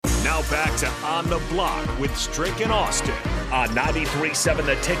Now back to On the Block with Strick and Austin on 93.7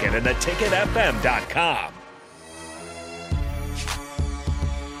 The Ticket and theticketfm.com.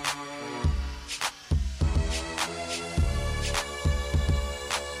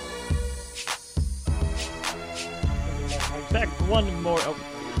 Back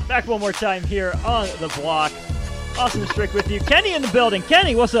one more time here on the block. Austin Strick with you. Kenny in the building.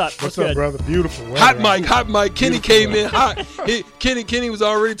 Kenny, what's up? What's up, good? brother? Beautiful weather. Hot Mike. Kenny came in hot. Kenny was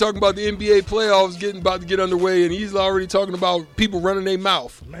already talking about the NBA playoffs about to get underway, and he's already talking about people running their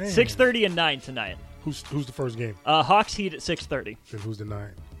mouth. 6:30 and 9 tonight. Who's the first game? Hawks Heat at 6:30. Then who's the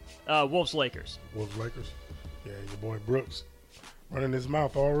 9? Wolves Lakers. Wolves Lakers. Yeah, your boy Brooks running his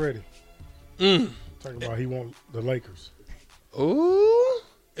mouth already. Talking about he want the Lakers. Ooh.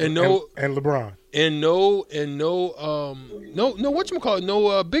 And LeBron. No whatchamacallit,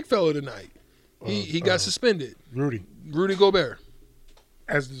 no big fella tonight. He got suspended. Rudy Gobert.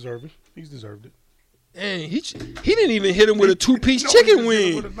 As deserving. He's deserved it. And he didn't even hit him with a two-piece chicken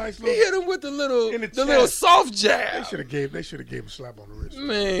wing. He hit him with the little soft jab. They should have gave him a slap on the wrist.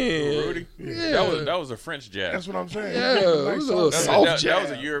 Man. Rudy? Yeah. That was a French jab. That's what I'm saying. Yeah, it was a little soft jab. That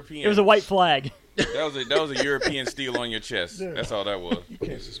was a European. It was a white flag. That was a European steal on your chest. Yeah. That's all that was. You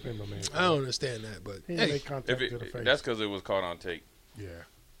can't suspend my man. I don't understand that, but that's because it was caught on tape. Yeah.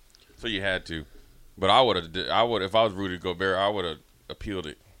 So you had to. But I would if I was Rudy Gobert, I would have appealed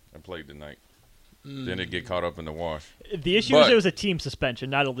it and played tonight. Then it'd get caught up in the wash. The issue is it was a team suspension,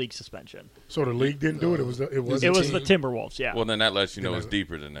 not a league suspension. So the league didn't do it. It was the Timberwolves. Yeah. Well, then that lets you know it's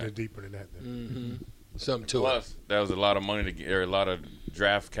deeper than that. It's deeper than that. Then. Something to it. Plus, that was a lot of money a lot of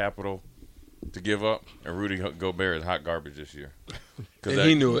draft capital to give up, and Rudy Gobert is hot garbage this year.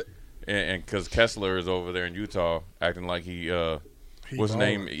 He knew it. And because Kessler is over there in Utah acting like what's his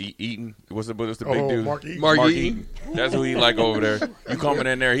name? Eaton? What's the big dude? Mark Eaton. Mark Eaton. That's who he like over there. You coming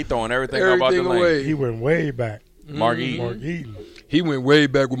in there, he throwing everything about the lane. He went way back. Mark Eaton. Mark Eaton. He went way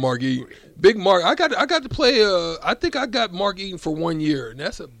back with Mark Eaton. Big Mark. I got to play. I think I got Mark Eaton for 1 year, and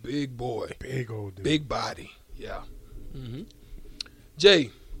that's a big boy. Big old dude. Big body. Yeah.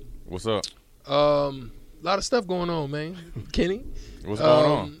 Jay. What's up? A lot of stuff going on, man. Kenny. What's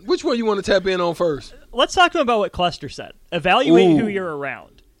going on? Which one you want to tap in on first? Let's talk about what Cluster said. Evaluate who you're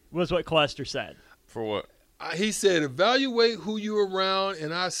around was what Cluster said. For what? He said, evaluate who you're around,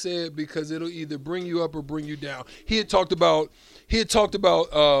 and I said because it'll either bring you up or bring you down. He had talked about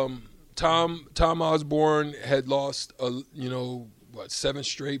Tom Osborne had lost 7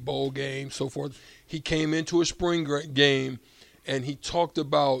 straight bowl games, so forth. He came into a spring game, and he talked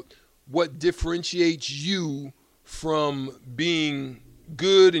about what differentiates you from being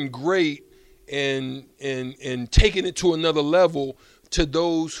good and great and taking it to another level to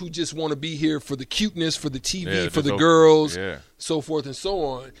those who just want to be here for the cuteness, for the TV, for the girls, so forth and so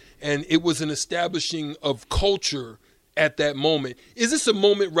on. And it was an establishing of culture at that moment. Is this a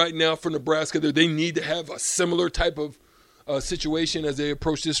moment right now for Nebraska that they need to have a similar type of situation as they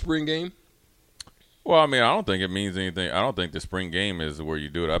approach this spring game? Well, I mean, I don't think it means anything. I don't think the spring game is where you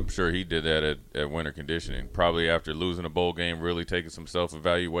do it. I'm sure he did that at winter conditioning, probably after losing a bowl game, really taking some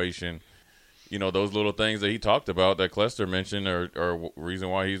self-evaluation. You know, those little things that he talked about that Cluster mentioned are reason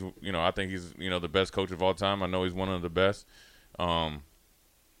why he's, I think he's, the best coach of all time. I know he's one of the best.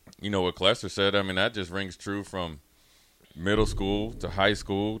 What Cluster said, I mean, that just rings true from middle school to high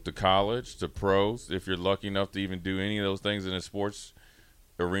school to college to pros, if you're lucky enough to even do any of those things in a sports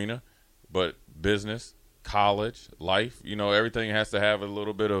arena. But business, college, life, everything has to have a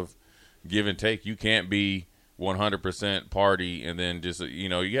little bit of give and take. You can't be 100% party and then just,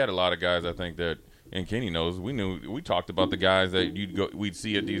 you had a lot of guys, I think that, and Kenny knows, we talked about the guys that we'd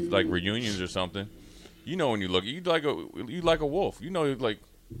see at these like reunions or something. When you look, you like a wolf. You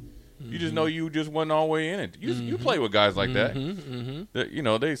just know you just wasn't all the way in it. You play with guys like that. That,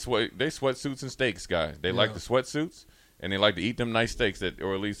 they sweatsuits and steaks guys. They like the sweatsuits. And they like to eat them nice steaks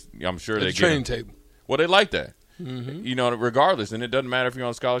or at least I'm sure they get training table. Well, they like that. Regardless, and it doesn't matter if you're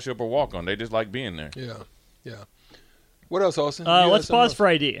on scholarship or walk on. They just like being there. Yeah. What else, Austin? Let's pause for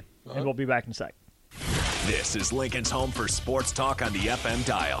ID, and we'll be back in a sec. This is Lincoln's home for sports talk on the FM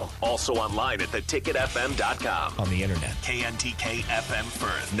dial. Also online at theticketfm.com. On the internet. KNTK FM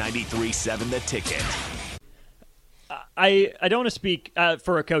Firth. 93.7 The Ticket. I don't want to speak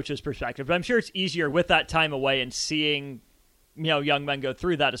for a coach's perspective, but I'm sure it's easier with that time away and seeing, young men go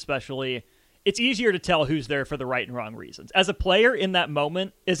through that especially. It's easier to tell who's there for the right and wrong reasons. As a player in that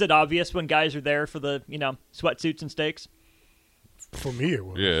moment, is it obvious when guys are there for the, sweatsuits and steaks? For me, it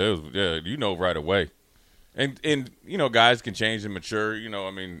was. Yeah, right away. And guys can change and mature,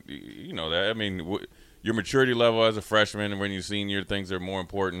 that. I mean, your maturity level as a freshman and when you're senior, things are more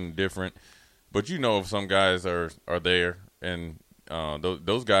important and different. But you know if some guys are there, and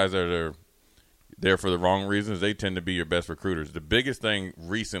those guys that are there for the wrong reasons, they tend to be your best recruiters. The biggest thing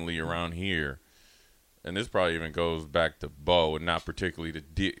recently around here, and this probably even goes back to Bo, and not particularly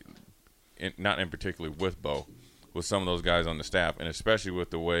with Bo, with some of those guys on the staff, and especially with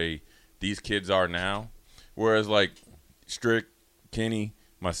the way these kids are now. Whereas like Strick, Kenny,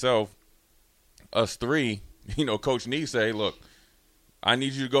 myself, us three, Coach Nee say, look, I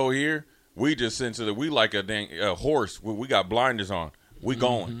need you to go here. We just sense that we like a horse. We got blinders on. We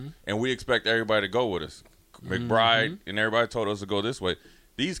going, and we expect everybody to go with us. McBride and everybody told us to go this way.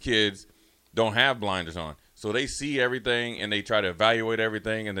 These kids don't have blinders on, so they see everything and they try to evaluate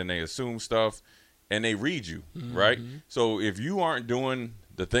everything, and then they assume stuff, and they read you, right? So if you aren't doing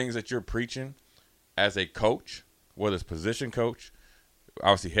the things that you're preaching as a coach, whether it's position coach,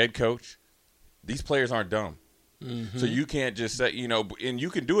 obviously head coach, these players aren't dumb. So you can't just say, and you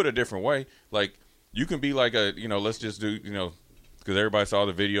can do it a different way. Like you can be like let's just do, because everybody saw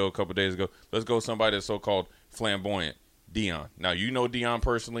the video a couple days ago. Let's go somebody that's so-called flamboyant, Deion. Now, you know Deion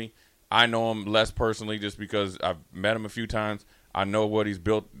personally. I know him less personally just because I've met him a few times. I know what he's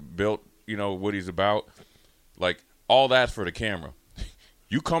built, what he's about. Like, all that's for the camera.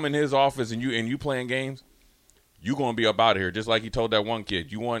 You come in his office and you playing games, you going to be up out of here. Just like he told that one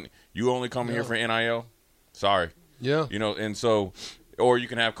kid. You only come here for NIL? Sorry. Yeah. And so, or you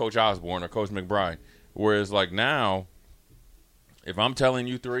can have Coach Osborne or Coach McBride. Whereas, like, now, if I'm telling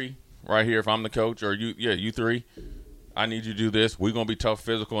you three right here, if I'm the coach, or you three, I need you to do this. We're going to be tough,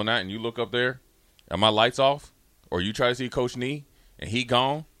 physical, and that, and you look up there, and my lights off, or you try to see Coach Nee, and he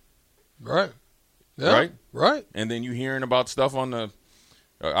gone. Right. Yeah. Right. And then you hearing about stuff on the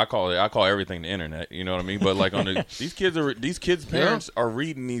I call everything the internet, you know what I mean? But like on these kids' parents are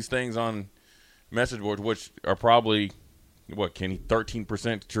reading these things on message boards, which are probably Kenny,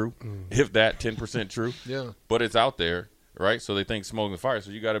 13% true, if that 10% true. Yeah. But it's out there, right? So they think smoke and fire. So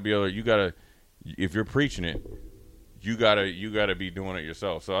you got to be able to, if you're preaching it, you gotta be doing it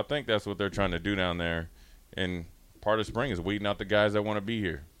yourself. So I think that's what they're trying to do down there. And part of spring is weeding out the guys that want to be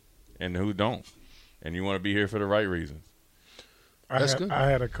here and who don't. And you want to be here for the right reasons. I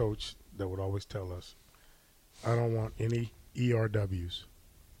had a coach that would always tell us, I don't want any ERWs.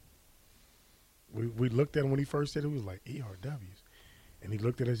 We looked at him when he first said it. He was like, ERWs. And he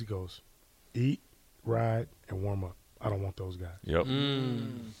looked at us, he goes, eat, ride, and warm up. I don't want those guys. Yep.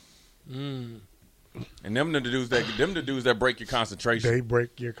 And them the dudes that break your concentration. They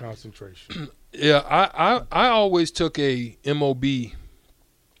break your concentration. Yeah, I always took a MOB,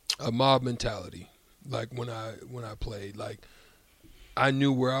 a mob mentality. Like when I played, like I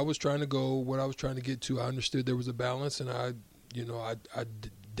knew where I was trying to go, what I was trying to get to. I understood there was a balance, and I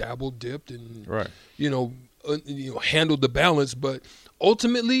dabbled, dipped, and handled the balance. But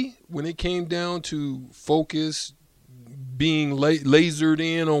ultimately, when it came down to focus, being lasered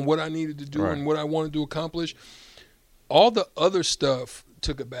in on what I needed to do and what I wanted to accomplish, all the other stuff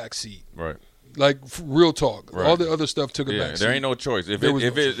took a back seat. Right. Like real talk, all the other stuff took a back seat. There ain't no choice. If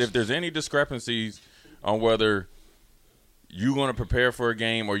there's any discrepancies on whether you're going to prepare for a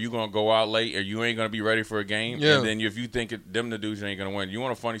game or you're going to go out late or you ain't going to be ready for a game, and then if you think them the dudes ain't going to win. You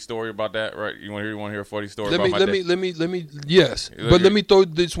want a funny story about that, right? You want to hear a funny story about my dad? Let me yes. But let me throw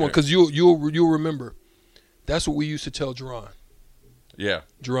this one because you'll remember. That's what we used to tell Jerron. Yeah.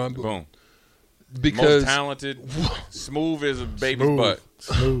 Jerron Boom. Because most talented, smooth as a baby's butt.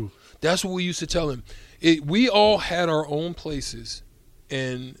 Smooth. That's what we used to tell him. We all had our own places,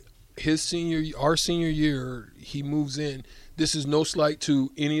 and our senior year, he moves in. This is no slight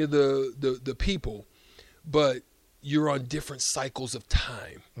to any of the people, but you're on different cycles of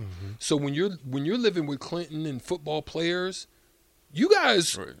time. Mm-hmm. So when you're living with Clinton and football players, you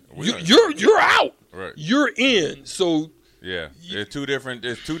guys, you're out. Right. You're in. So yeah, it's two different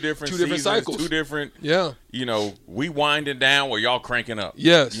seasons, cycles. Two different. Yeah. We winding down while y'all cranking up.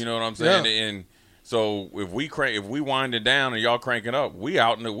 Yes. You know what I'm saying? Yeah. And so if we winding down and y'all cranking up, we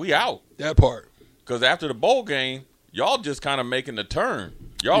out. That part. Because after the bowl game, y'all just kind of making the turn.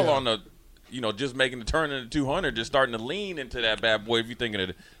 Y'all on the, just making the turn into 200, just starting to lean into that bad boy. If you're thinking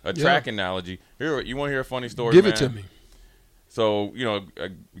of a track analogy, here, you want to hear a funny story? Give it to me. So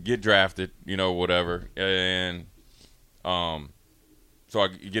get drafted, whatever, and so I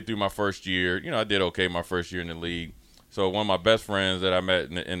get through my first year. I did okay my first year in the league. So one of my best friends that I met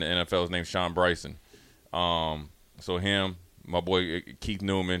in the NFL is named Sean Bryson. So him, my boy Keith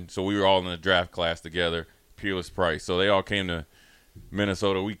Newman. So we were all in the draft class together. Peerless Price. So they all came to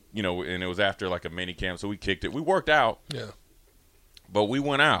Minnesota. We, and it was after like a mini camp. So we kicked it. We worked out. Yeah. But we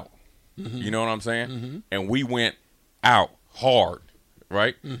went out. You know what I'm saying? And we went out hard,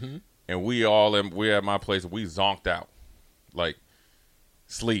 right? And we at my place, we zonked out, like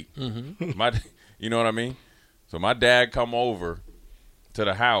sleep. You know what I mean? So my dad come over to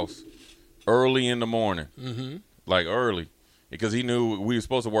the house early in the morning, like early, because he knew we were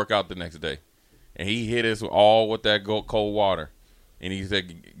supposed to work out the next day. And he hit us all with that cold water. And he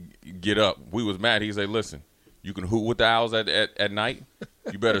said, get up. We was mad. He said, listen, you can hoot with the Owls at night.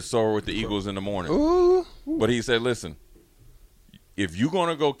 You better soar with the Eagles in the morning. Ooh. But he said, listen, if you're going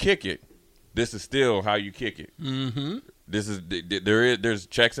to go kick it, this is still how you kick it. This is there's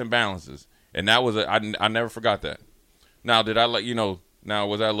checks and balances. And that was I never forgot that. Now, did I now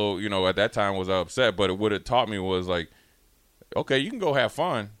was that a little, at that time was I upset, but what it taught me was like, okay, you can go have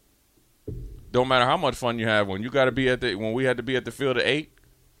fun. Don't matter how much fun you have. When you got to be when we had to be at the field at 8,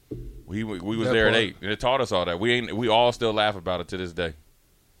 we was there at 8, and it taught us all that. We all still laugh about it to this day.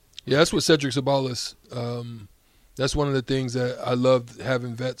 Yeah, that's what Cedric Sabalas. That's one of the things that I loved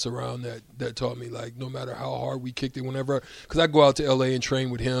having vets around that taught me. Like, no matter how hard we kicked it, because I go out to L.A. and train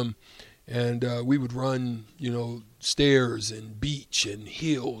with him, and we would run, stairs and beach and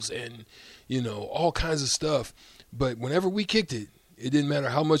hills and all kinds of stuff. But whenever we kicked it, it didn't matter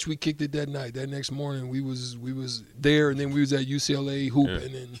how much we kicked it that night. That next morning, we was there, and then we was at UCLA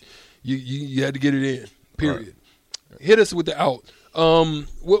hooping, and you had to get it in. Period. Right. Hit us with the out.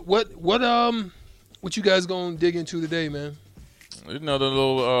 What you guys gonna dig into today, man? The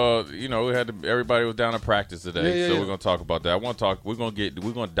little we had everybody was down at practice today, so we're gonna talk about that. We're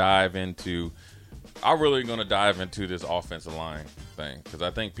gonna dive into. I'm really gonna dive into this offensive line thing because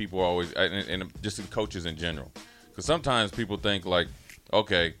I think people are always and just in coaches in general. Because sometimes people think like,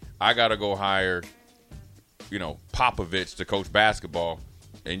 okay, I got to go hire, Popovich to coach basketball,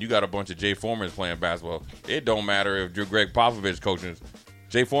 and you got a bunch of Jay Formans playing basketball. It don't matter if you're Greg Popovich coaching.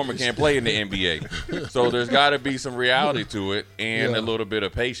 Jay Foreman can't play in the NBA. So there's got to be some reality to it and a little bit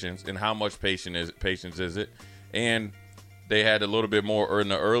of patience. And how much patience is it? And they had a little bit more in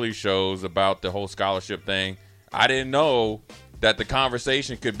the early shows about the whole scholarship thing. I didn't know that the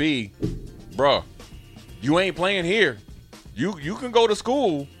conversation could be, bruh, you ain't playing here. You can go to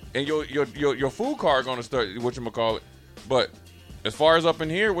school and your food card gonna start whatchamacallit. But as far as up in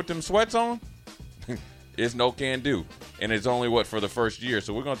here with them sweats on, it's no can do. And it's only for the first year.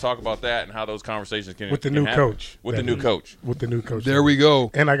 So we're gonna talk about that and how those conversations can with the new coach. With the new coach. With the new coach. There we go.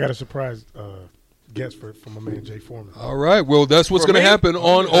 And I got a surprise guest from my man Jay Foreman. All right. Well, that's what's going to happen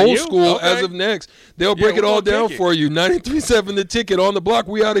on Old School as of next. They'll break it all down for you. 93.7 The Ticket on the block.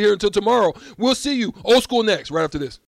 We out of here until tomorrow. We'll see you. Old School next, right after this.